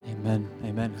Amen.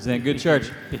 Amen. Isn't that a good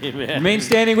church? Amen. Remain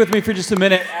standing with me for just a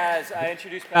minute as I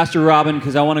introduce Pastor Robin,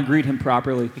 because I want to greet him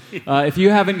properly. If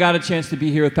you haven't got a chance to be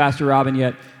here with Pastor Robin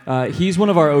yet, he's one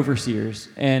of our overseers,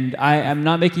 and I am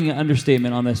not making an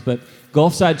understatement on this, but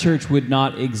Gulfside Church would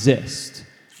not exist.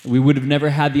 We would have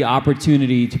never had the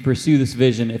opportunity to pursue this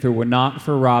vision if it were not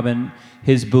for Robin,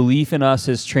 his belief in us,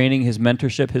 his training, his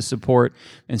mentorship, his support.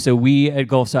 And so we at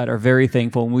Gulfside are very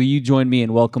thankful. And will you join me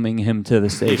in welcoming him to the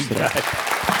stage today?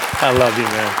 I love you,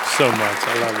 man, so much.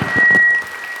 I love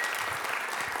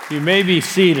you. You may be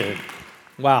seated.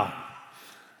 Wow.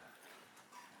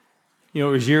 You know,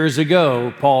 it was years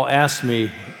ago, Paul asked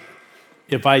me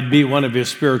if I'd be one of his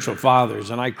spiritual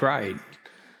fathers, and I cried.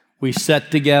 We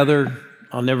sat together.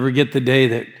 I'll never forget the day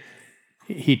that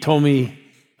he told me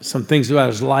some things about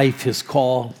his life, his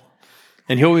call.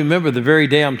 And he'll remember the very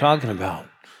day I'm talking about,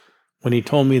 when he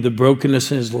told me the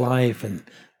brokenness in his life and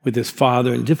with his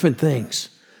father and different things.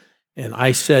 And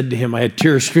I said to him, I had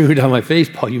tears streaming down my face,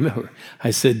 Paul, you remember?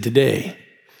 I said, today,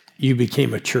 you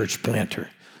became a church planter.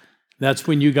 That's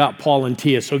when you got Paul and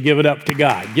Tia, so give it up to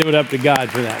God. Give it up to God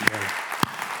for that,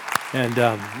 man.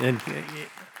 And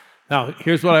now,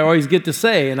 here's what I always get to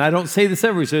say, and I don't say this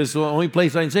every day, so this is the only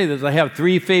place I can say this. I have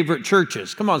 3 favorite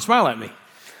churches. Come on, smile at me.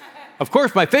 Of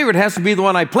course, my favorite has to be the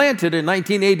one I planted in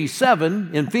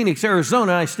 1987 in Phoenix,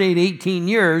 Arizona. I stayed 18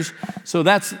 years, so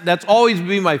that's always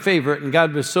been my favorite, and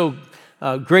God was so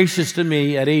gracious to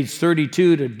me at age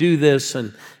 32 to do this,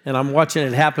 and I'm watching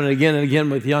it happen again and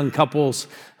again with young couples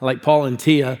like Paul and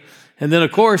Tia. And then,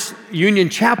 of course, Union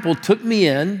Chapel took me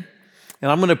in,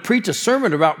 and I'm going to preach a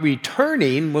sermon about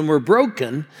returning when we're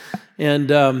broken,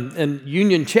 and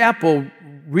Union Chapel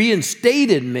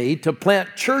reinstated me to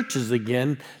plant churches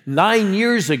again 9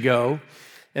 years ago.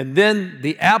 And then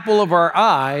the apple of our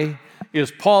eye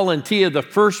is Paul and Tia, the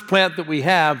first plant that we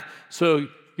have. So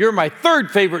you're my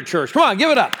 3rd favorite church. Come on, give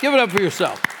it up. Give it up for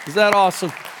yourself. Is that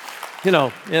awesome? You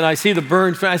know, and I see the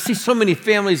Burns, I see so many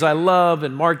families I love,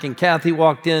 and Mark and Kathy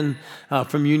walked in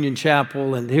from Union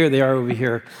Chapel, and here they are over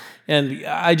here. And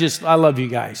I love you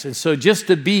guys. And so just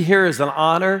to be here is an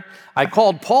honor. I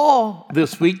called Paul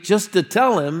this week just to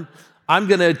tell him, I'm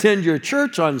going to attend your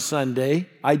church on Sunday.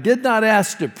 I did not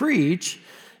ask to preach.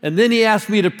 And then he asked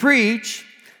me to preach.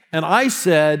 And I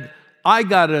said, I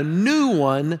got a new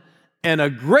one and a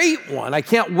great one. I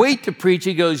can't wait to preach.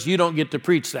 He goes, you don't get to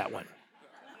preach that one.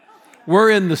 We're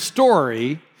in the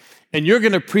story, and you're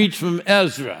going to preach from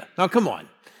Ezra. Now, come on.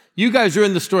 You guys are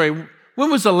in the story. When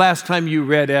was the last time you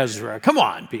read Ezra? Come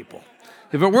on, people.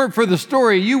 If it weren't for the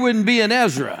story, you wouldn't be in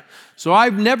Ezra. So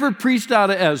I've never preached out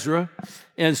of Ezra.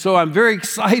 And so I'm very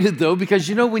excited, though, because,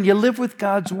 you know, when you live with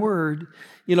God's word,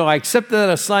 you know, I accepted that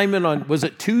assignment on, was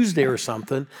it Tuesday or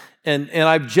something? And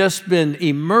I've just been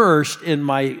immersed in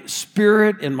my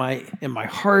spirit, in my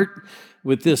heart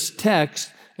with this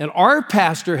text. And our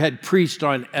pastor had preached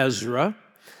on Ezra.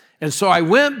 And so I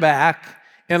went back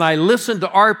and I listened to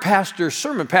our pastor's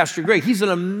sermon, Pastor Greg. He's an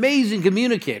amazing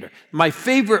communicator. My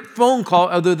favorite phone call,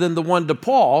 other than the one to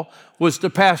Paul, was to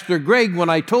Pastor Greg when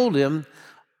I told him,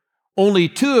 only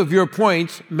 2 of your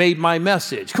points made my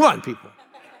message. Come on, people.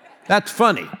 That's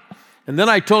funny. And then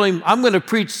I told him, I'm going to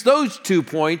preach those 2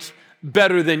 points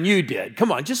better than you did.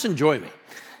 Come on, just enjoy me.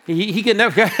 He can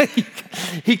never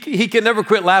he can never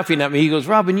quit laughing at me. He goes,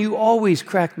 Robin, you always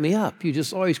crack me up. You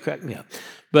just always crack me up.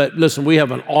 But listen, we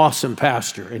have an awesome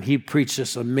pastor, and he preached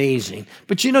this amazing.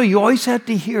 But you know, you always have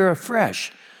to hear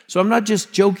afresh. So I'm not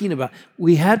just joking about it.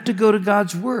 We had to go to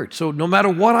God's word. So no matter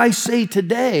what I say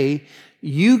today,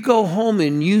 you go home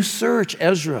and you search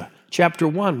Ezra chapter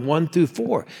 1 through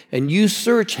 4, and you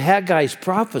search Haggai's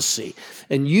prophecy,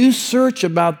 and you search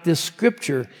about this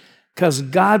scripture, because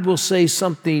God will say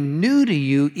something new to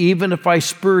you, even if I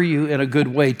spur you in a good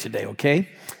way today, okay?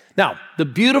 Now, the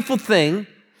beautiful thing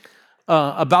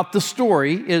about the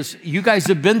story is you guys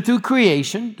have been through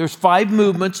creation. There's 5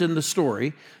 movements in the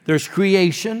story. There's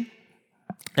creation,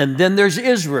 and then there's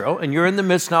Israel, and you're in the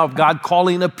midst now of God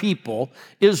calling a people,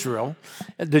 Israel.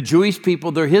 The Jewish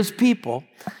people, they're his people.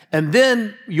 And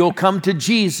then you'll come to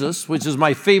Jesus, which is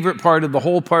my favorite part of the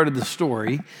whole part of the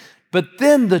story. But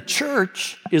then the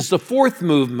church is the 4th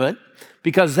movement,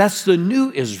 because that's the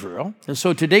new Israel. And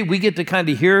so today we get to kind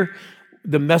of hear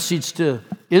the message to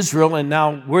Israel, and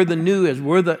now we're the new,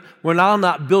 we're now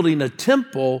not building a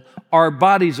temple. Our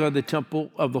bodies are the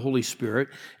temple of the Holy Spirit.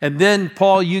 And then,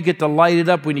 Paul, you get to light it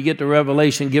up when you get to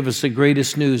Revelation, give us the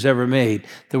greatest news ever made,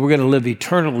 that we're going to live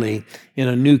eternally in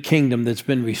a new kingdom that's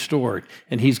been restored,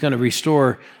 and he's going to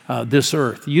restore this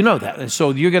earth. You know that. And so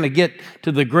you're going to get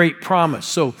to the great promise.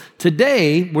 So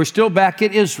today, we're still back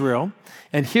at Israel,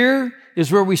 and here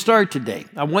is where we start today.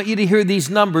 I want you to hear these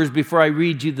numbers before I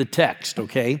read you the text,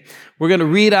 okay? We're going to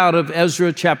read out of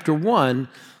Ezra chapter 1,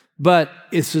 but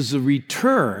this is a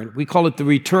return. We call it the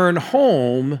return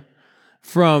home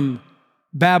from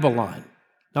Babylon.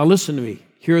 Now listen to me.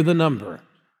 Hear the number.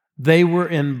 They were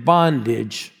in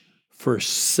bondage for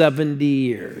 70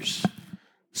 years.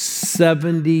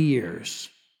 70 years.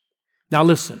 Now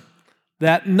listen,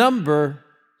 that number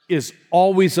is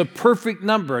always a perfect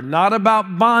number, not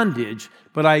about bondage,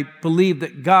 but I believe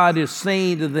that God is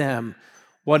saying to them,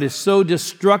 what is so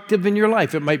destructive in your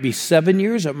life? It might be 7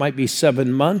 years, it might be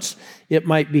 7 months, it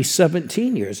might be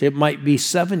 17 years, it might be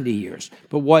 70 years.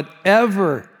 But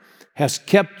whatever has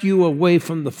kept you away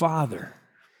from the Father,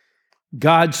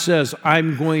 God says,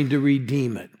 I'm going to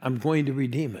redeem it. I'm going to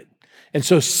redeem it. And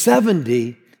so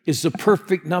 70 is the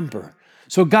perfect number.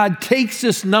 So God takes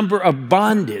this number of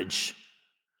bondage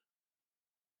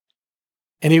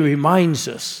and He reminds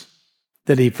us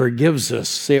that He forgives us.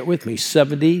 Say it with me,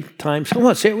 70 times, come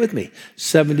on, say it with me,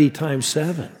 70 times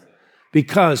 7.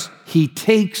 Because He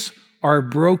takes our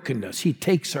brokenness. He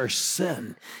takes our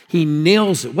sin. He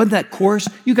nails it. Wasn't that chorus?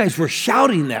 You guys were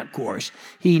shouting that chorus.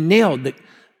 He nailed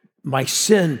my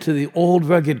sin to the old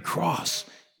rugged cross.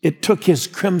 It took His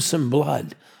crimson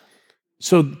blood.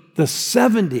 So the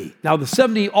 70, now the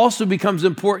 70 also becomes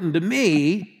important to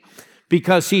me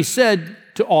because He said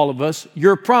to all of us,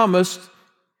 you're promised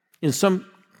in some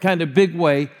kind of big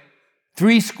way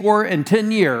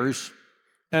 70 years,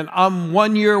 and I'm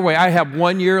 1 year away. I have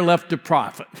 1 year left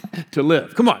to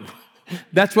live. Come on.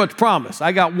 That's what's promised.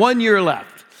 I got 1 year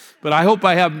left, but I hope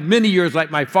I have many years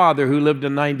like my father who lived to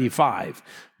 95.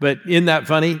 But isn't that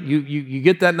funny? You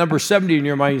get that number 70 in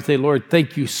your mind, you say, Lord,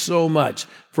 thank you so much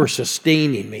for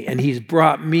sustaining me. And He's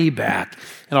brought me back.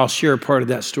 And I'll share a part of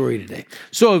that story today.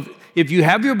 So if you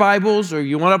have your Bibles or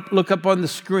you want to look up on the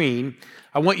screen,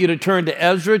 I want you to turn to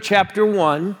Ezra chapter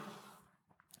 1.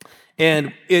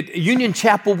 And at Union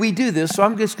Chapel, we do this, so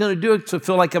I'm just going to do it to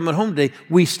feel like I'm at home today.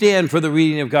 We stand for the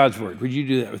reading of God's Word. Would you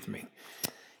do that with me?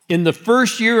 In the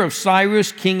first year of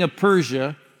Cyrus, king of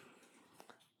Persia,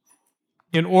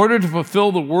 in order to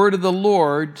fulfill the word of the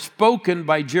Lord spoken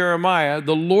by Jeremiah,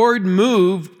 the Lord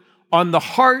moved on the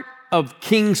heart of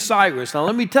King Cyrus. Now,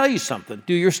 let me tell you something.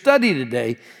 Do your study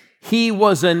today. He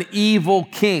was an evil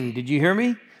king. Did you hear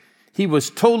me? He was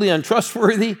totally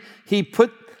untrustworthy. He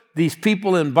put these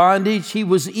people in bondage. He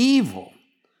was evil.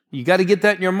 You got to get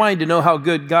that in your mind to know how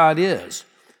good God is.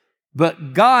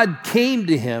 But God came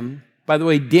to him. By the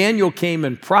way, Daniel came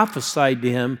and prophesied to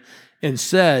him and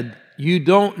said, you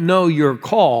don't know your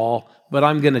call, but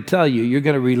I'm going to tell you, you're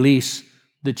going to release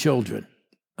the children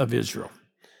of Israel.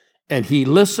 And he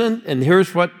listened, and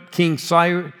here's what King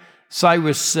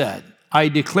Cyrus said. I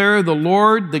declare the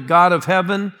Lord, the God of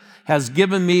heaven, has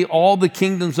given me all the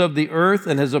kingdoms of the earth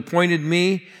and has appointed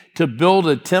me to build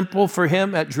a temple for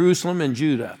Him at Jerusalem and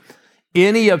Judah.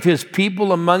 Any of His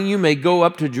people among you may go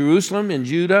up to Jerusalem and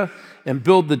Judah and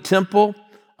build the temple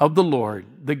of the Lord,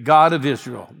 the God of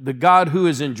Israel, the God who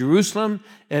is in Jerusalem,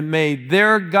 and may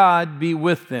their God be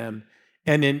with them.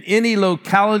 And in any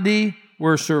locality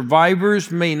where survivors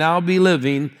may now be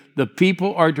living, the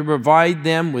people are to provide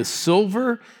them with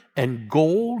silver and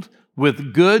gold,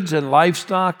 with goods and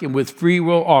livestock, and with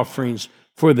freewill offerings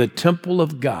for the temple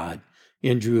of God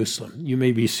in Jerusalem. You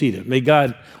may be seated. May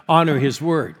God honor His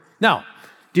word. Now,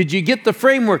 did you get the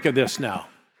framework of this now?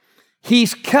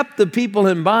 He's kept the people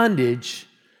in bondage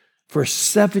for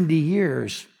 70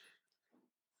 years.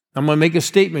 I'm going to make a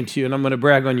statement to you, and I'm going to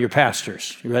brag on your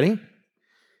pastors. You ready?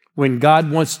 When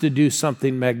God wants to do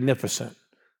something magnificent,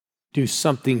 do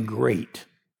something great,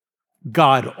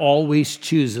 God always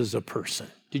chooses a person.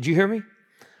 Did you hear me?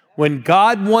 When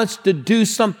God wants to do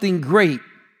something great,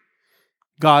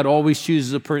 God always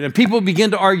chooses a person. And people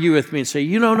begin to argue with me and say,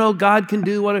 you don't know, God can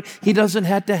do whatever. He doesn't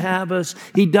have to have us.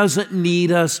 He doesn't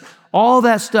need us. All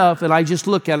that stuff. And I just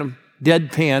look at him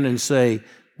deadpan and say,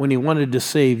 when He wanted to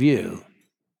save you,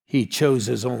 He chose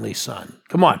His only Son.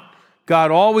 Come on.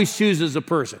 God always chooses a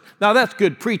person. Now that's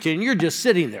good preaching. And you're just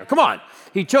sitting there. Come on.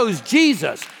 He chose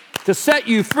Jesus to set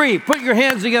you free. Put your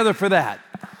hands together for that.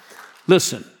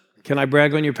 Listen, can I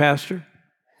brag on your pastor?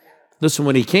 Listen,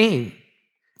 when he came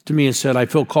to me and said, I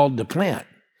feel called to plant,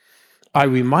 I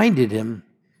reminded him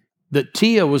that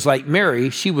Tia was like Mary.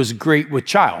 She was great with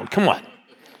child. Come on.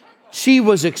 She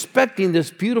was expecting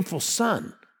this beautiful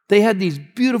son. They had these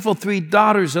beautiful 3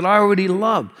 daughters that I already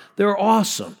loved. They're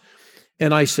awesome.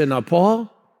 And I said, now,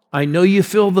 Paul, I know you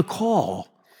feel the call.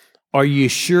 Are you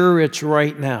sure it's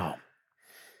right now?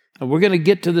 And we're going to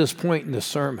get to this point in the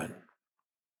sermon.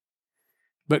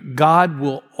 But God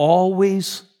will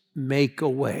always make a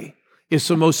way. It's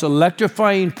the most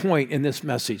electrifying point in this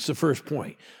message, the first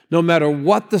point. No matter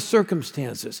what the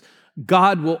circumstances,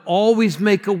 God will always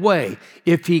make a way.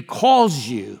 If he calls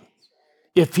you,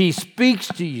 if he speaks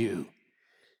to you,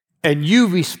 and you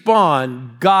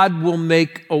respond, God will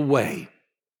make a way.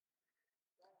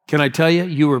 Can I tell you,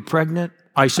 you were pregnant?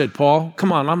 I said, Paul,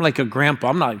 come on, I'm like a grandpa.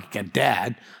 I'm not like a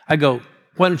dad. I go,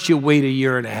 why don't you wait a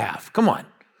year and a half? Come on.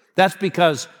 That's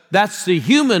because that's the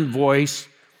human voice,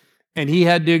 and he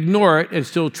had to ignore it and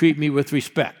still treat me with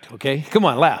respect, okay? Come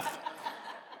on, laugh.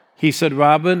 He said,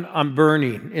 Robin, I'm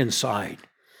burning inside.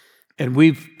 And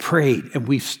we've prayed, and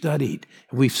we've studied,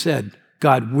 and we've said,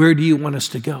 God, where do you want us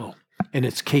to go? And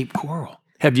it's Cape Coral.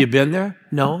 Have you been there?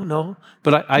 No.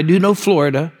 But I do know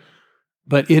Florida,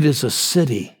 but it is a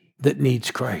city that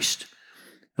needs Christ.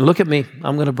 And look at me.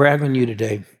 I'm going to brag on you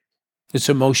today. It's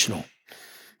emotional.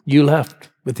 You left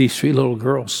with these 3 little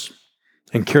girls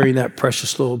and carrying that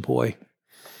precious little boy,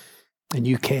 and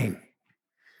you came.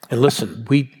 And listen,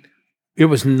 it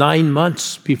was 9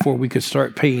 months before we could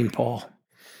start paying Paul.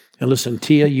 And listen,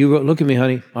 Tia, look at me,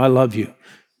 honey. I love you.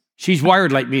 She's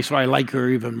wired like me, so I like her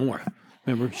even more.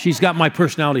 Remember, she's got my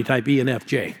personality type,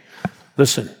 ENFJ.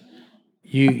 Listen,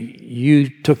 you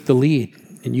took the lead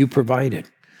and you provided.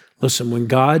 Listen, when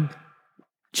God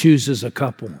chooses a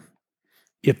couple,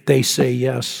 if they say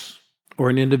yes,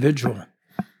 or an individual,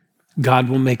 God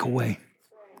will make a way.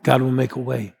 God will make a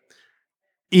way.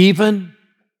 Even,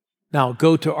 now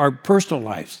go to our personal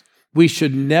lives. We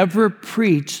should never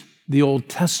preach the Old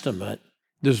Testament.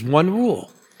 There's one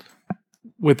rule,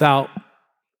 without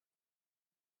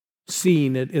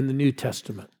seeing it in the New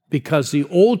Testament, because the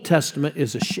Old Testament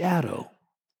is a shadow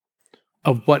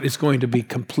of what is going to be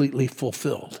completely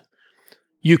fulfilled.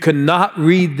 You cannot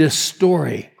read this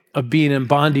story of being in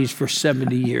bondage for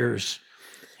 70 years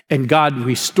and God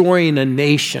restoring a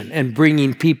nation and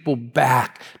bringing people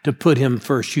back to put him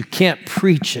first. You can't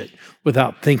preach it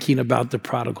without thinking about the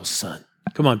prodigal son.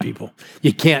 Come on, people.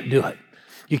 You can't do it.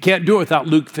 You can't do it without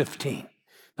Luke 15.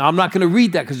 Now, I'm not going to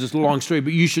read that because it's a long story,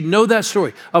 but you should know that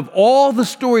story. Of all the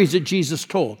stories that Jesus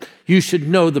told, you should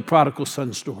know the prodigal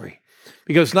son story.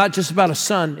 Because it's not just about a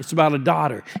son, it's about a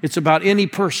daughter. It's about any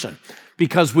person,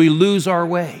 because we lose our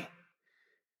way.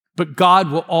 But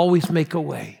God will always make a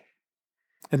way.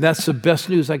 And that's the best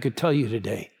news I could tell you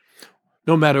today.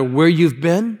 No matter where you've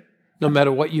been, no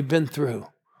matter what you've been through,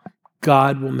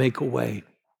 God will make a way.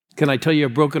 Can I tell you a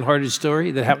brokenhearted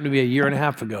story that happened to me a year and a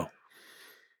half ago?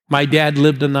 My dad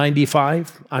lived to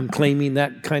 95. I'm claiming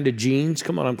that kind of genes.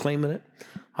 Come on, I'm claiming it.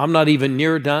 I'm not even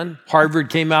near done. Harvard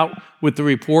came out with the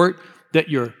report that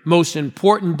your most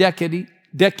important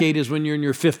decade is when you're in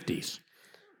your 50s.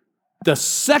 The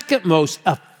second most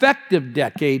effective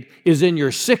decade is in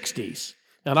your 60s.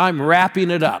 And I'm wrapping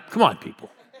it up. Come on,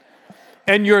 people.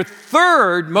 And your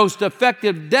third most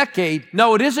effective decade,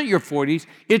 no, it isn't your 40s,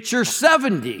 it's your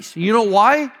 70s. You know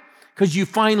why? Because you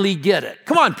finally get it.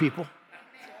 Come on, people.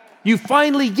 You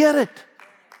finally get it.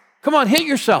 Come on, hit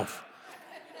yourself.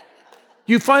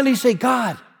 You finally say,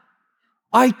 God,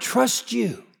 I trust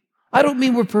you. I don't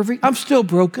mean we're perfect. I'm still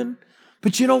broken.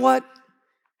 But you know what?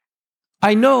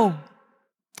 I know.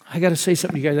 I got to say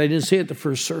something to you guys. I didn't say it at the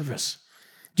first service.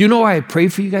 Do you know why I pray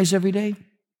for you guys every day?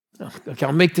 Okay,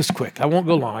 I'll make this quick. I won't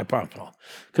go long, I promise,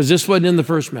 because this wasn't in the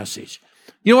first message.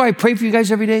 You know why I pray for you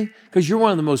guys every day? Because you're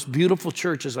one of the most beautiful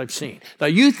churches I've seen. Now,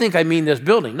 you think I mean this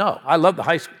building. No, I love the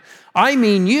high school. I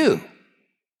mean you.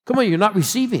 Come on, you're not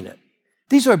receiving it.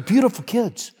 These are beautiful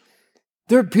kids.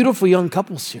 They're beautiful young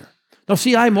couples here. Now,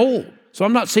 see, I'm old, so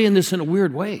I'm not saying this in a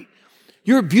weird way.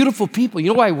 You're beautiful people. You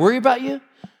know why I worry about you?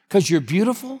 Because you're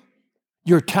beautiful,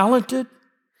 you're talented,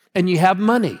 and you have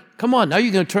money. Come on, now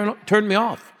you're going to turn me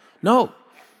off. No,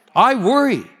 I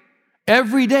worry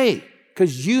every day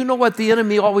because you know what the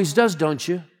enemy always does, don't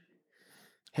you?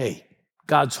 Hey,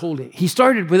 God's holding. He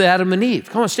started with Adam and Eve.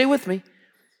 Come on, stay with me.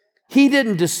 He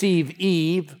didn't deceive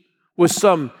Eve with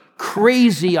some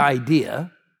crazy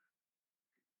idea.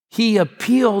 He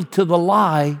appealed to the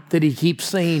lie that he keeps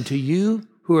saying to you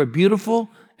who are beautiful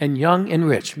and young and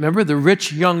rich. Remember the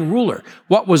rich young ruler.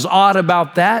 What was odd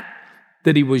about that?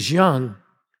 That he was young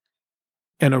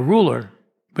and a ruler,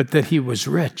 but that he was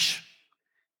rich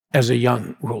as a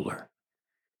young ruler.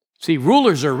 See,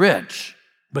 rulers are rich,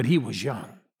 but he was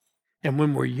young. And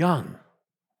when we're young,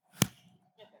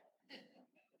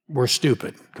 we're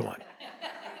stupid. Come on.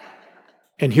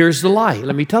 And here's the lie.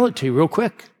 Let me tell it to you real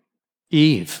quick.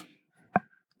 Eve,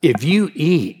 if you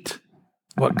eat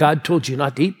what God told you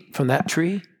not to eat from that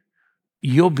tree,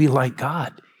 you'll be like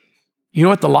God. You know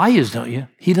what the lie is, don't you?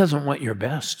 He doesn't want your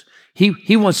best.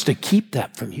 He wants to keep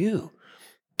that from you.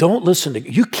 Don't listen to,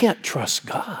 you can't trust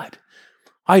God.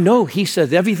 I know he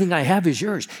says, everything I have is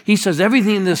yours. He says,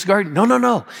 everything in this garden.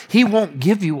 No. He won't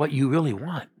give you what you really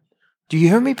want. Do you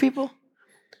hear me, people?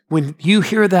 When you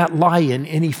hear that lie in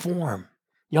any form,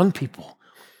 young people,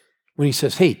 when he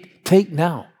says, hey, take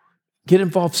now, get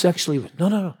involved sexually with,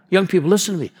 no. Young people,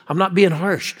 listen to me. I'm not being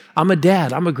harsh. I'm a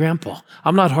dad. I'm a grandpa.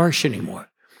 I'm not harsh anymore.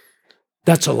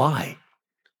 That's a lie.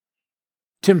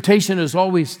 Temptation is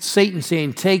always Satan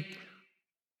saying, take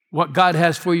what God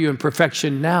has for you in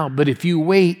perfection now, but if you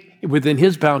wait within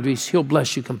his boundaries, he'll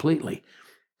bless you completely.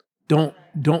 Don't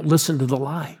listen to the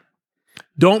lie.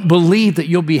 Don't believe that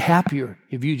you'll be happier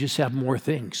if you just have more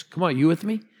things. Come on, you with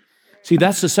me? See,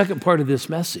 that's the second part of this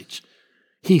message.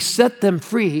 He set them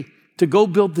free to go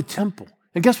build the temple.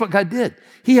 And guess what God did?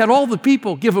 He had all the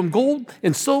people give them gold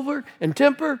and silver and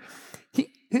timber.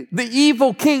 The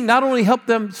evil king not only helped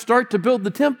them start to build the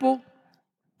temple,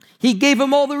 he gave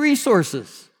them all the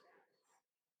resources.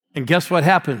 And guess what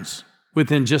happens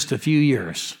within just a few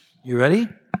years? You ready?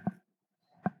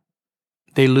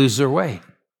 They lose their way.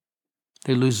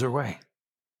 They lose their way.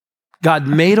 God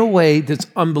made a way that's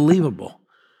unbelievable,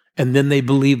 and then they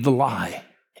believe the lie.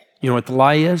 You know what the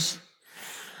lie is?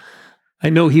 I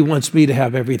know he wants me to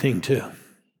have everything too.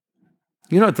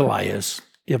 You know what the lie is?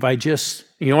 If I just,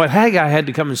 you know what Haggai had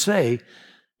to come and say,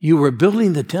 you were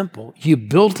building the temple. You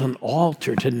built an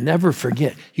altar to never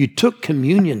forget. You took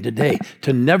communion today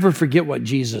to never forget what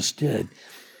Jesus did.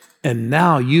 And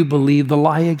now you believe the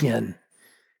lie again,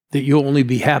 that you'll only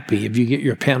be happy if you get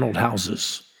your paneled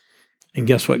houses. And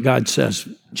guess what God says?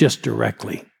 Just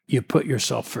directly, you put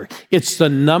yourself first. It's the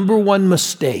number one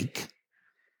mistake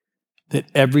that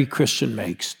every Christian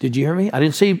makes. Did you hear me? I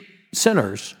didn't say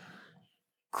sinners.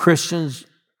 Christians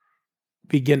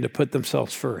begin to put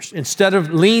themselves first. Instead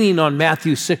of leaning on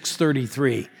Matthew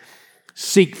 6:33,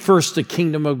 seek first the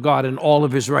kingdom of God and all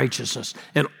of his righteousness,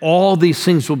 and all these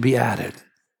things will be added.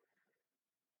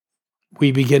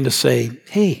 We begin to say,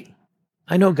 hey,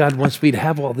 I know God wants me to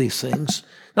have all these things.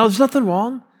 Now, there's nothing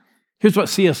wrong. Here's what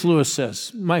C.S. Lewis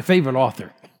says, my favorite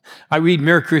author. I read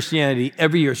Mere Christianity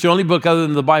every year. It's the only book other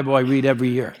than the Bible I read every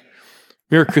year.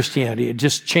 Mere Christianity, it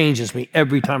just changes me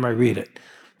every time I read it.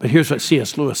 But here's what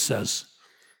C.S. Lewis says.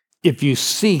 If you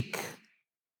seek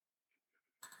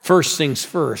first things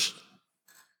first,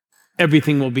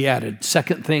 everything will be added.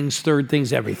 Second things, third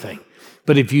things, everything.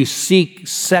 But if you seek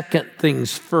second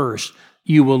things first,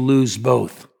 you will lose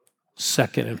both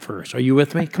second and first. Are you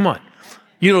with me? Come on.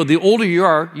 You know, the older you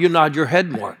are, you nod your head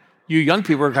more. You young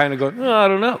people are kind of going, I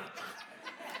don't know.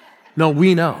 No,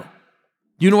 we know.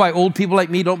 You know why old people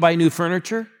like me don't buy new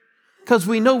furniture? Because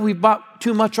we know we bought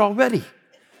too much already.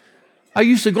 I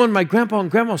used to go to my grandpa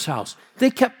and grandma's house. They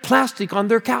kept plastic on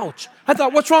their couch. I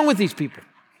thought, what's wrong with these people?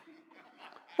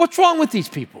 What's wrong with these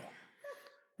people?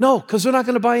 No, because they're not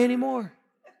going to buy any more.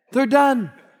 They're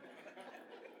done.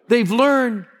 They've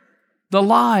learned the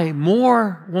lie.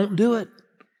 More won't do it.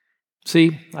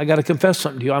 See, I got to confess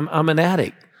something to you. I'm an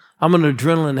addict. I'm an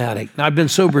adrenaline addict. Now, I've been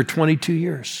sober 22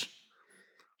 years.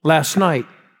 Last night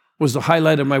was the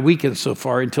highlight of my weekend so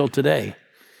far until today.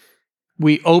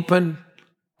 We opened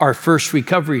our first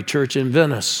recovery church in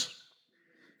Venice,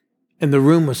 and the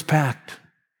room was packed.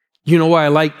 You know why I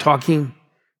like talking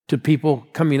to people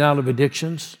coming out of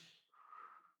addictions?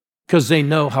 Because they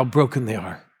know how broken they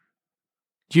are.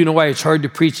 Do you know why it's hard to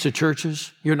preach to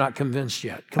churches? You're not convinced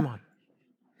yet. Come on.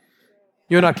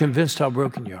 You're not convinced how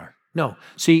broken you are. No.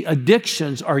 See,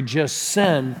 addictions are just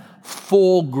sin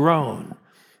full grown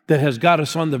that has got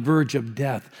us on the verge of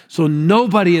death. So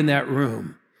nobody in that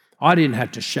room, I didn't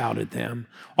have to shout at them.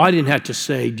 I didn't have to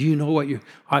say, do you know what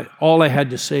all I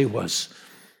had to say was,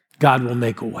 God will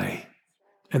make a way.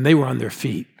 And they were on their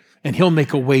feet. And he'll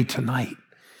make a way tonight.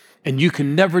 And you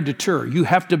can never deter. You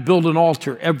have to build an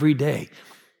altar every day.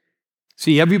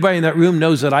 See, everybody in that room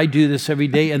knows that I do this every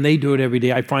day, and they do it every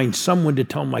day. I find someone to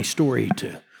tell my story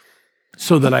to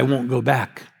so that I won't go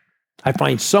back. I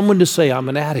find someone to say I'm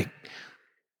an addict.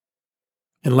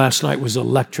 And last night was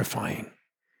electrifying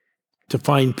to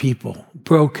find people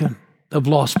broken, have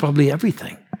lost probably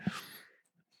everything.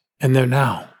 And they're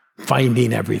now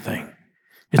finding everything.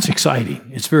 It's exciting.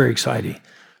 It's very exciting.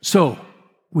 So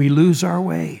we lose our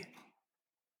way.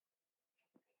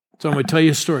 So I'm going to tell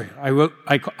you a story.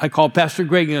 I called Pastor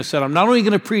Greg and I said, I'm not only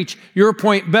going to preach your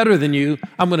point better than you,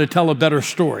 I'm going to tell a better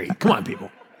story. Come on,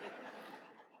 people.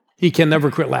 He can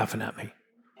never quit laughing at me.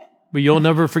 But you'll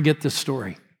never forget this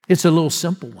story. It's a little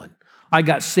simple one. I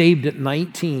got saved at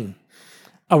 19.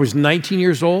 I was 19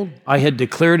 years old. I had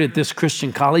declared at this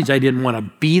Christian college I didn't want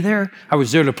to be there. I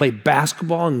was there to play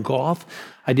basketball and golf.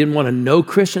 I didn't want to know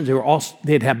Christians.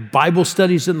 They'd have Bible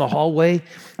studies in the hallway,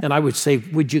 and I would say,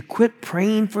 "Would you quit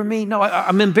praying for me?" No,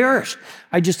 I'm embarrassed.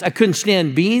 I couldn't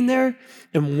stand being there.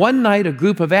 And one night, a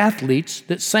group of athletes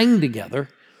that sang together,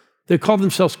 they called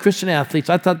themselves Christian athletes.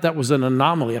 I thought that was an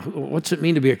anomaly. What's it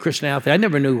mean to be a Christian athlete? I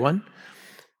never knew one.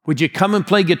 Would you come and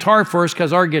play guitar for us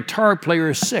because our guitar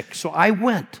player is sick? So I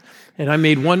went, and I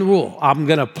made one rule. I'm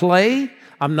going to play.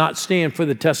 I'm not staying for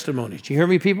the testimonies. You hear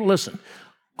me, people? Listen.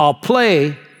 I'll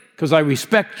play because I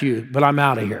respect you, but I'm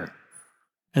out of here.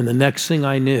 And the next thing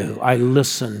I knew, I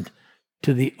listened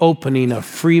to the opening of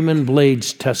Freeman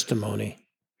Blade's testimony,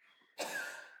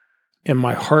 and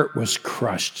my heart was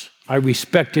crushed. I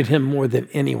respected him more than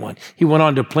anyone. He went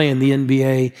on to play in the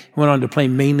NBA, he went on to play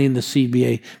mainly in the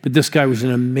CBA, but this guy was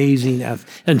an amazing athlete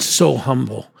and so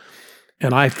humble.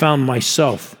 And I found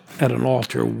myself at an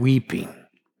altar weeping.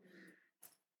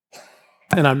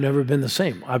 And I've never been the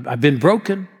same. I've been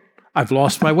broken. I've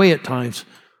lost my way at times.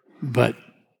 But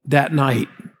that night,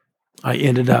 I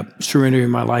ended up surrendering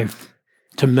my life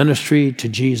to ministry, to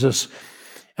Jesus.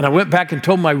 And I went back and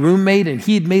told my roommate, and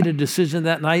he'd made a decision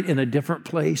that night in a different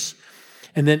place.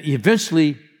 And then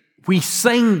eventually, we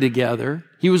sang together.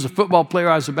 He was a football player.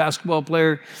 I was a basketball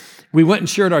player. We went and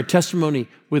shared our testimony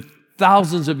with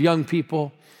thousands of young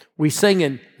people. We sang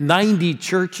in 90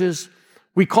 churches.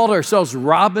 We called ourselves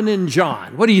Robin and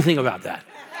John. What do you think about that?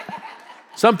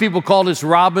 Some people called us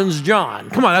Robin's John.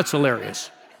 Come on, that's hilarious.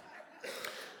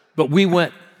 But we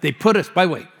went, they put us, by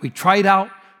the way, we tried out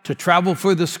to travel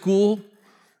for the school,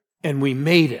 and we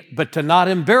made it. But to not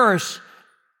embarrass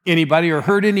anybody or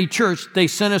hurt any church, they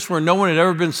sent us where no one had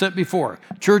ever been sent before.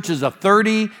 Churches of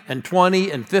 30 and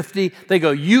 20 and 50. They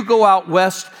go, you go out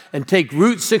west and take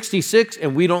Route 66,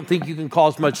 and we don't think you can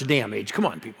cause much damage. Come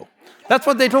on, people. That's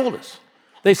what they told us.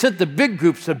 They sent the big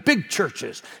groups, the big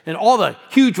churches, and all the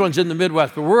huge ones in the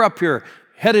Midwest. But we're up here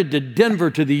headed to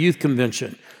Denver to the youth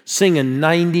convention, singing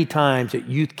 90 times at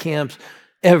youth camps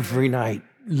every night,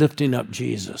 lifting up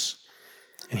Jesus.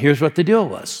 And here's what the deal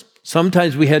was.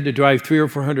 Sometimes we had to drive 300 or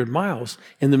 400 miles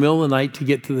in the middle of the night to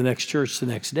get to the next church the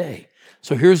next day.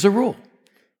 So here's the rule.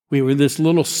 We were in this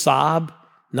little Saab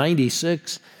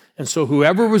 96, and so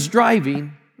whoever was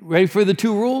driving, ready for the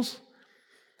two rules?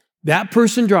 That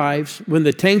person drives. When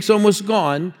the tank's almost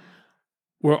gone,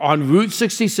 we're on Route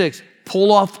 66,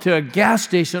 pull off to a gas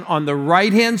station on the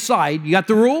right-hand side. You got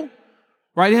the rule?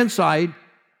 Right-hand side.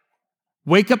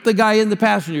 Wake up the guy in the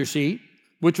passenger seat,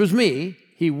 which was me.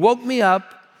 He woke me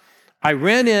up. I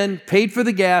ran in, paid for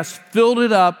the gas, filled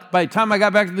it up. By the time I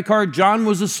got back to the car, John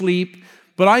was asleep.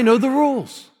 But I know the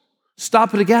rules.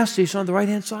 Stop at a gas station on the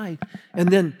right-hand side and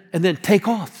then take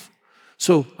off.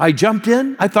 So I jumped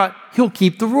in. I thought, he'll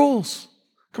keep the rules.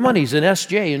 Come on, he's an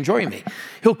SJ, enjoy me.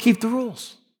 He'll keep the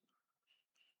rules.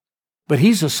 But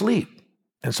he's asleep.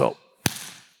 And so,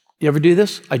 you ever do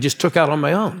this? I just took out on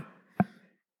my own.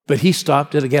 But he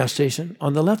stopped at a gas station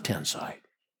on the left-hand side.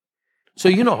 So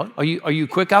you know, are you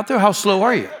quick out there? How slow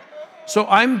are you? So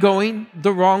I'm going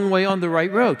the wrong way on the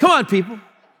right road. Come on, people.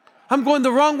 I'm going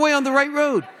the wrong way on the right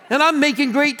road. And I'm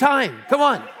making great time. Come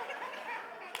on.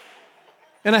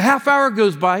 And a half hour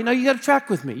goes by. Now you got to track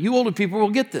with me. You older people will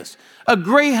get this. A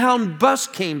Greyhound bus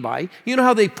came by. You know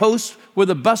how they post where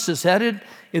the bus is headed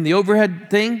in the overhead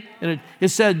thing? And it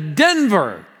said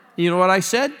Denver. You know what I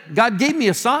said? God gave me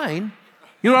a sign.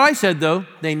 You know what I said, though?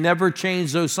 They never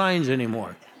change those signs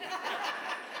anymore.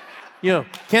 You know,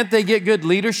 can't they get good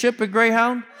leadership at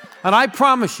Greyhound? And I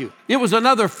promise you, it was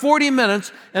another 40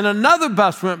 minutes, and another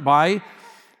bus went by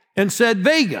and said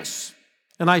Vegas.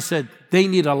 And I said, they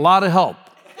need a lot of help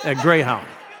at Greyhound.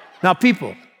 Now,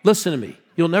 people, listen to me.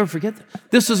 You'll never forget that.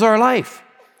 This is our life.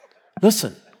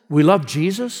 Listen, we love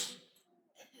Jesus,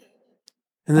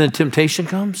 and then temptation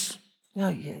comes.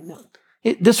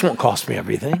 This won't cost me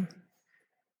everything.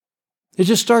 It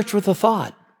just starts with a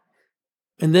thought,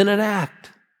 and then an act.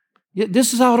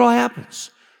 This is how it all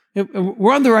happens.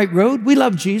 We're on the right road. We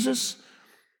love Jesus.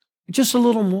 Just a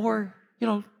little more. You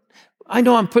know, I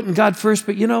know I'm putting God first,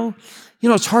 but you know,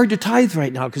 it's hard to tithe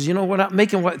right now because, we're not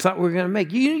making what I thought we were going to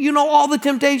make. You know all the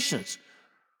temptations.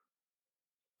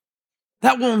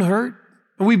 That won't hurt.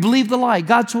 And we believe the lie.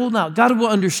 God's holding out. God will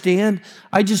understand.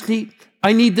 I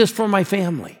need this for my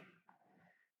family.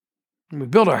 And we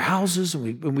build our houses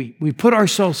and we put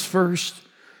ourselves first,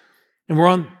 and we're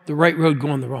on the right road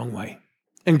going the wrong way.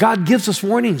 And God gives us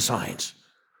warning signs.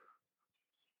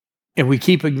 And we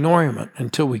keep ignoring them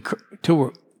until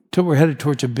we're headed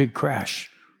towards a big crash.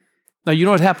 Now, you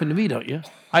know what happened to me, don't you?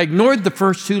 I ignored the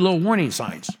first two little warning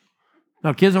signs.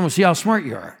 Now, kids, I want to see how smart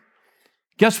you are.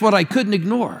 Guess what I couldn't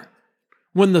ignore?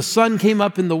 When the sun came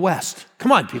up in the west.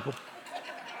 Come on, people.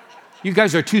 You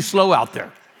guys are too slow out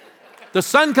there. The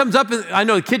sun comes up, I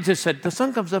know the kid just said, the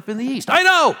sun comes up in the east. I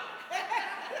know.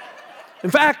 In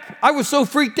fact, I was so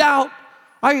freaked out,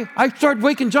 I started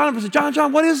waking John up and said,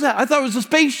 John, what is that? I thought it was a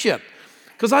spaceship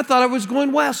because I thought I was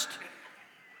going west.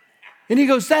 And he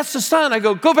goes, that's the sun. I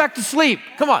go, go back to sleep.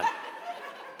 Come on.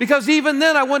 Because even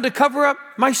then I wanted to cover up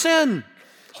my sin.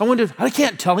 I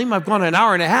can't tell him I've gone an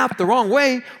hour and a half the wrong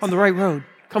way on the right road.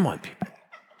 Come on, people.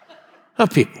 Now,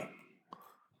 people,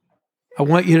 I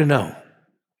want you to know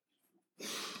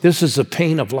this is the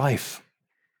pain of life.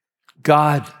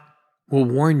 God will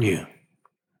warn you,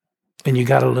 and you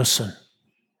got to listen.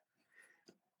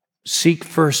 Seek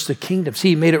first the kingdom. See,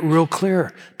 he made it real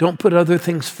clear. Don't put other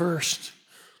things first.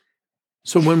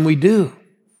 So when we do,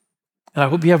 and I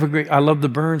hope you have I love the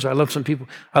Burns. I love some people.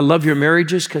 I love your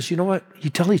marriages because you know what? You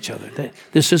tell each other that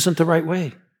this isn't the right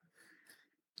way.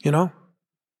 You know?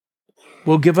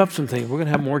 We'll give up some things. We're going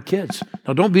to have more kids.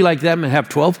 Now, don't be like them and have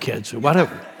 12 kids or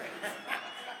whatever.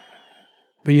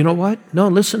 But you know what? No,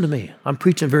 listen to me. I'm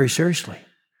preaching very seriously.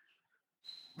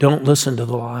 Don't listen to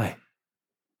the lie.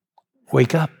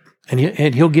 Wake up. And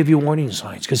he'll give you warning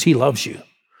signs because he loves you.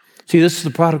 See, this is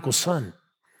the prodigal son.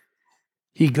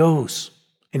 He goes.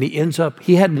 And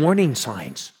he had warning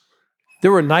signs.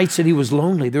 There were nights that he was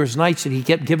lonely. There was nights that he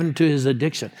kept giving to his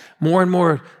addiction. More and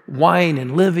more wine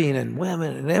and living and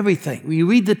women and everything. You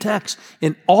read the text,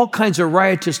 in all kinds of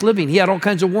riotous living. He had all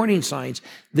kinds of warning signs.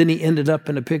 Then he ended up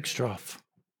in a pig's trough.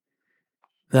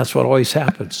 That's what always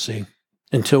happens, see,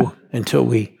 until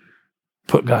we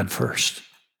put God first.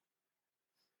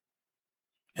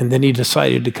 And then he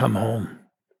decided to come home.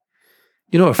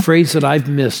 You know, a phrase that I've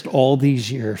missed all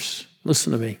these years.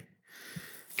 Listen to me.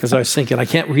 Because I was thinking, I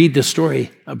can't read the story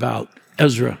about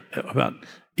about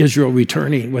Israel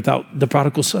returning without the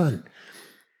prodigal son.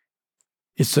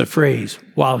 It's the phrase,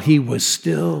 while he was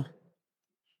still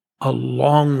a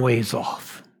long ways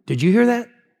off. Did you hear that?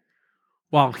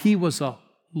 While he was a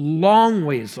long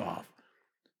ways off.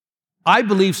 I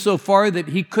believe so far that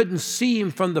he couldn't see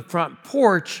him from the front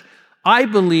porch. I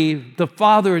believe the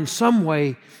father in some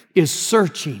way is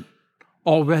searching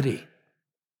already.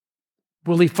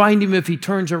 Will he find him if he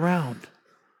turns around?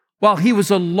 While he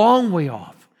was a long way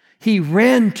off, he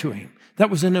ran to him. That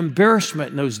was an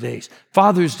embarrassment in those days.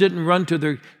 Fathers didn't run to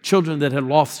their children that had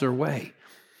lost their way.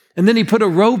 And then he put a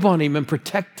robe on him and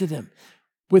protected him.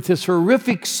 With his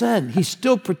horrific sin, he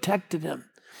still protected him.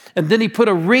 And then he put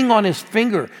a ring on his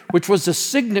finger, which was a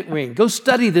signet ring. Go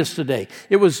study this today.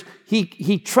 It was,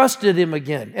 he trusted him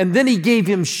again. And then he gave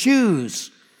him shoes.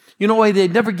 You know why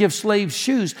they'd never give slaves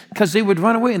shoes? Because they would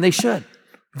run away, and they should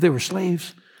if they were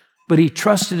slaves. But he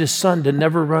trusted his son to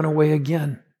never run away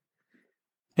again.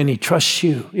 And he trusts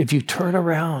you if you turn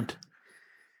around.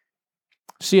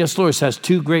 C.S. Lewis has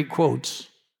two great quotes,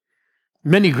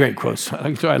 many great quotes.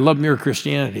 I love Mere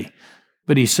Christianity.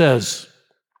 But he says,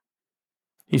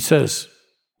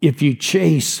 if you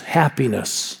chase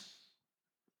happiness,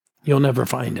 you'll never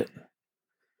find it.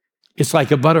 It's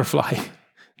like a butterfly.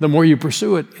 The more you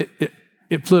pursue it,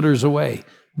 it flitters away.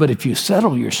 But if you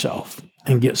settle yourself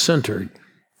and get centered,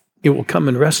 it will come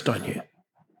and rest on you.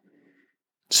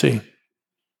 See?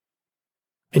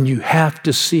 And you have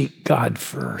to seek God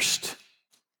first.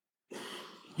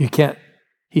 You can't.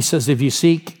 He says if you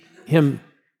seek him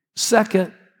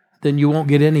second, then you won't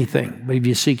get anything. But if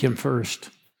you seek him first.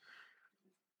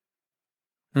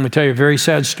 I'm going to tell you a very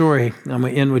sad story. I'm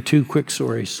going to end with two quick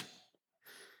stories.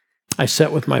 I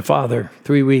sat with my father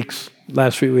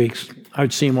last 3 weeks. I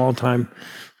would see him all the time.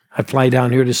 I'd fly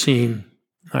down here to see him.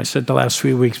 I sat the last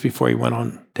 3 weeks before he went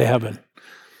on to heaven.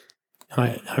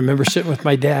 And I remember sitting with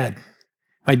my dad.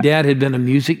 My dad had been a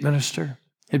music minister,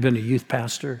 had been a youth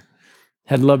pastor,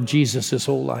 had loved Jesus his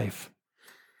whole life.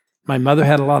 My mother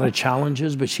had a lot of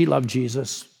challenges, but she loved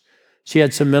Jesus. She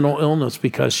had some mental illness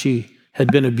because she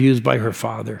had been abused by her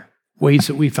father, ways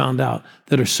that we found out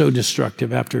that are so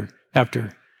destructive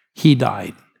after he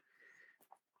died.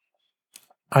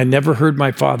 I never heard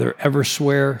my father ever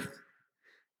swear.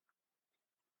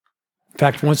 In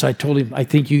fact, once I told him, I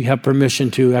think you have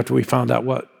permission to, after we found out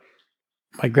what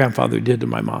my grandfather did to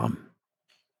my mom.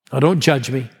 Now, don't judge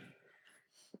me.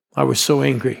 I was so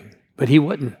angry, but he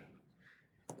wouldn't.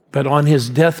 But on his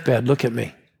deathbed, look at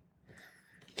me.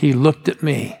 He looked at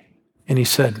me and he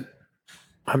said,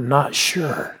 I'm not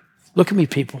sure. Look at me,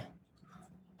 people.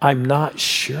 I'm not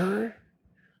sure.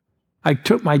 I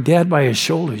took my dad by his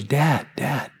shoulders. Dad,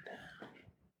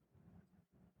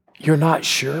 you're not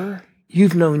sure?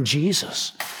 You've known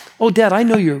Jesus. Oh, Dad, I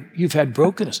know you've had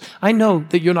brokenness. I know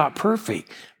that you're not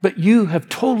perfect, but you have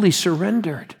totally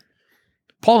surrendered.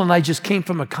 Paul and I just came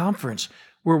from a conference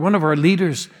where one of our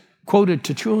leaders quoted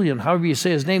Tertullian, however you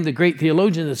say his name, the great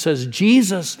theologian, that says,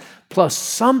 Jesus plus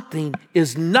something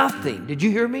is nothing. Did you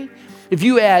hear me? If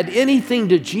you add anything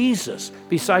to Jesus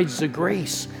besides the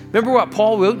grace. Remember what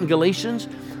Paul wrote in Galatians?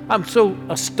 I'm so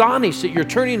astonished that you're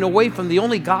turning away from the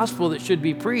only gospel that should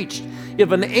be preached.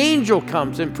 If an angel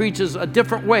comes and preaches a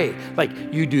different way, like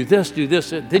you do this,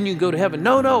 then you can go to heaven.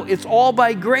 No, it's all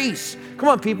by grace. Come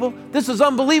on, people. This is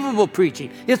unbelievable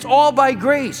preaching. It's all by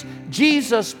grace.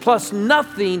 Jesus plus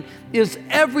nothing is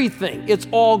everything. It's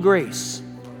all grace.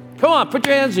 Come on, put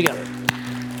your hands together.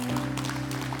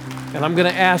 And I'm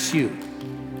going to ask you,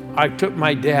 I took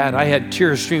my dad, I had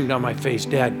tears streamed down my face.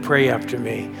 Dad, pray after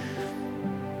me.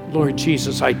 Lord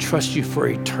Jesus, I trust you for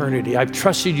eternity. I've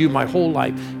trusted you my whole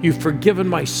life. You've forgiven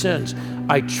my sins.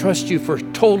 I trust you for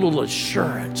total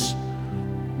assurance.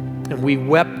 And we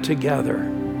wept together.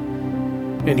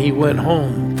 And he went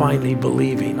home finally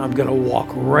believing, I'm going to walk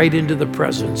right into the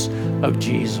presence of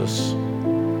Jesus.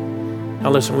 Now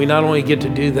listen, we not only get to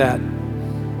do that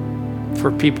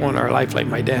for people in our life like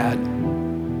my dad.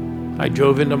 I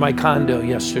drove into my condo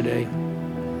yesterday.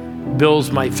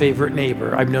 Bill's my favorite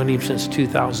neighbor. I've known him since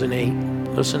 2008.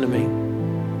 Listen to me.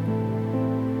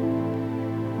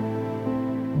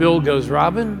 Bill goes,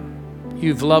 Robin,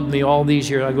 you've loved me all these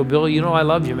years. I go, Bill, you know I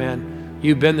love you, man.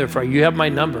 You've been there for me. You have my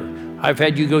number. I've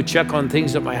had you go check on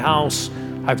things at my house.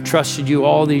 I've trusted you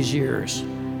all these years.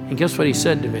 And guess what he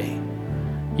said to me?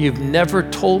 You've never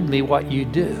told me what you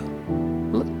do.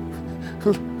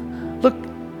 Look,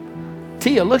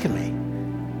 Tia, look at me.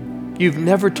 You've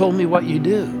never told me what you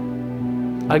do.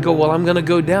 I go, well, I'm going to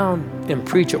go down and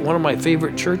preach at one of my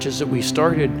favorite churches that we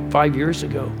started 5 years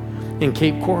ago in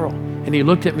Cape Coral. And he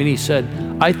looked at me and he said,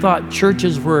 I thought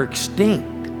churches were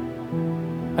extinct.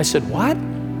 I said, what?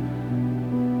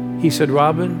 He said,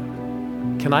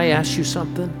 Robin, can I ask you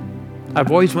something?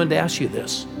 I've always wanted to ask you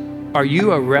this. Are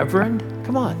you a reverend?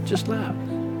 Come on, just laugh.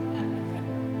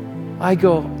 I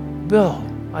go, Bill,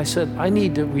 I said, I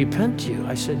need to repent to you.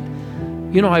 I said,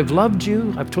 you know, I've loved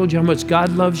you. I've told you how much God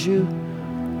loves you.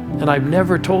 And I've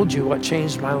never told you what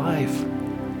changed my life.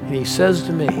 And he says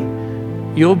to me,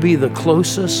 you'll be the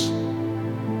closest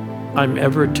I'm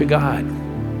ever to God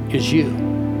is you.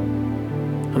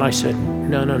 And I said,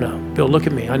 no. Bill, look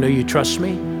at me. I know you trust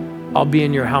me. I'll be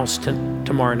in your house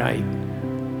tomorrow night.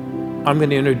 I'm going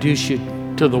to introduce you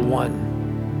to the one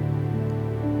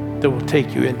that will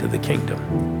take you into the kingdom.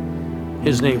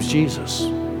 His name's Jesus.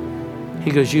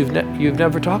 He goes, you've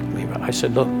never talked to me about it. I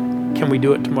said, look, can we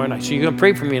do it tomorrow night? So you're going to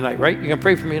pray for me tonight, right? You're going to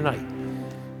pray for me tonight.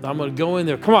 I'm going to go in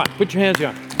there. Come on, put your hands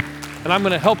down. And I'm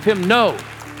going to help him know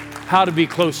how to be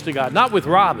close to God. Not with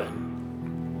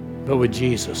Robin, but with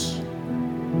Jesus.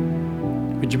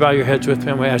 Would you bow your heads with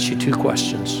me? I'm going to ask you 2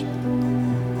 questions.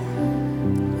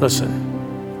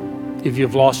 Listen, if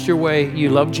you've lost your way, you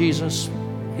love Jesus,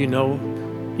 you know,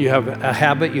 you have a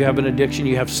habit, you have an addiction,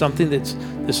 you have something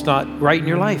that's not right in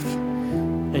your life,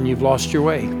 and you've lost your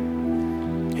way.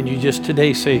 And you just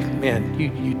today say, man,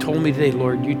 you told me today,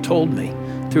 Lord, you told me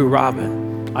through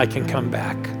Robin, I can come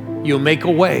back. You'll make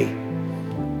a way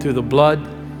through the blood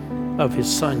of his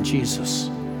son, Jesus.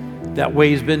 That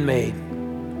way's been made.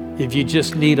 If you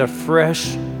just need a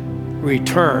fresh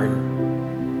return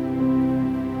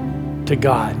to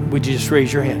God, would you just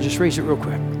raise your hand? Just raise it real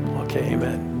quick. Okay,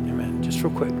 amen, amen. Just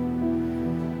real quick.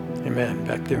 Amen,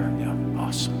 back there, yeah,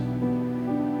 awesome.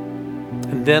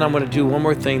 And then I'm going to do one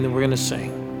more thing that we're going to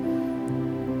sing.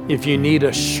 If you need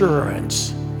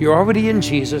assurance, you're already in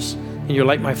Jesus and you're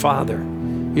like my father.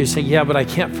 You say, yeah, but I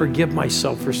can't forgive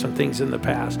myself for some things in the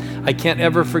past. I can't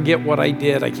ever forget what I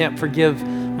did. I can't forgive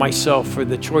myself for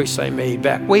the choice I made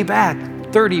way back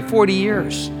 30, 40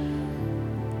 years.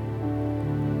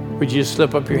 Would you just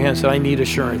slip up your hand and say, I need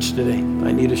assurance today.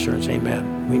 I need assurance.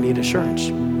 Amen. We need assurance.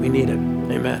 We need it.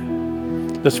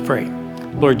 Amen. Let's pray.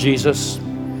 Lord Jesus,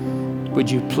 would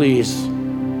you please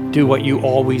do what you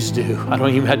always do? I don't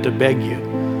even have to beg you.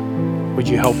 Would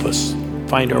you help us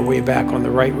find our way back on the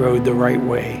right road, the right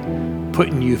way,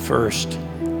 putting you first?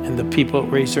 And the people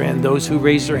that raise their hand, those who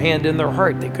raise their hand in their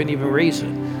heart, they couldn't even raise it.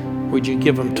 Would you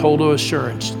give them total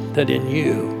assurance that in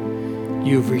you,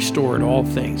 you've restored all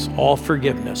things, all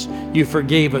forgiveness. You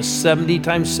forgave us 70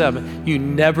 times 7. You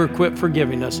never quit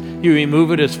forgiving us. You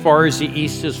remove it as far as the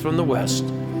east is from the west.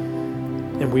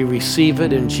 And we receive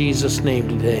it in Jesus' name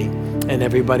today. And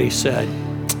everybody said,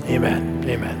 amen,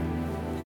 amen.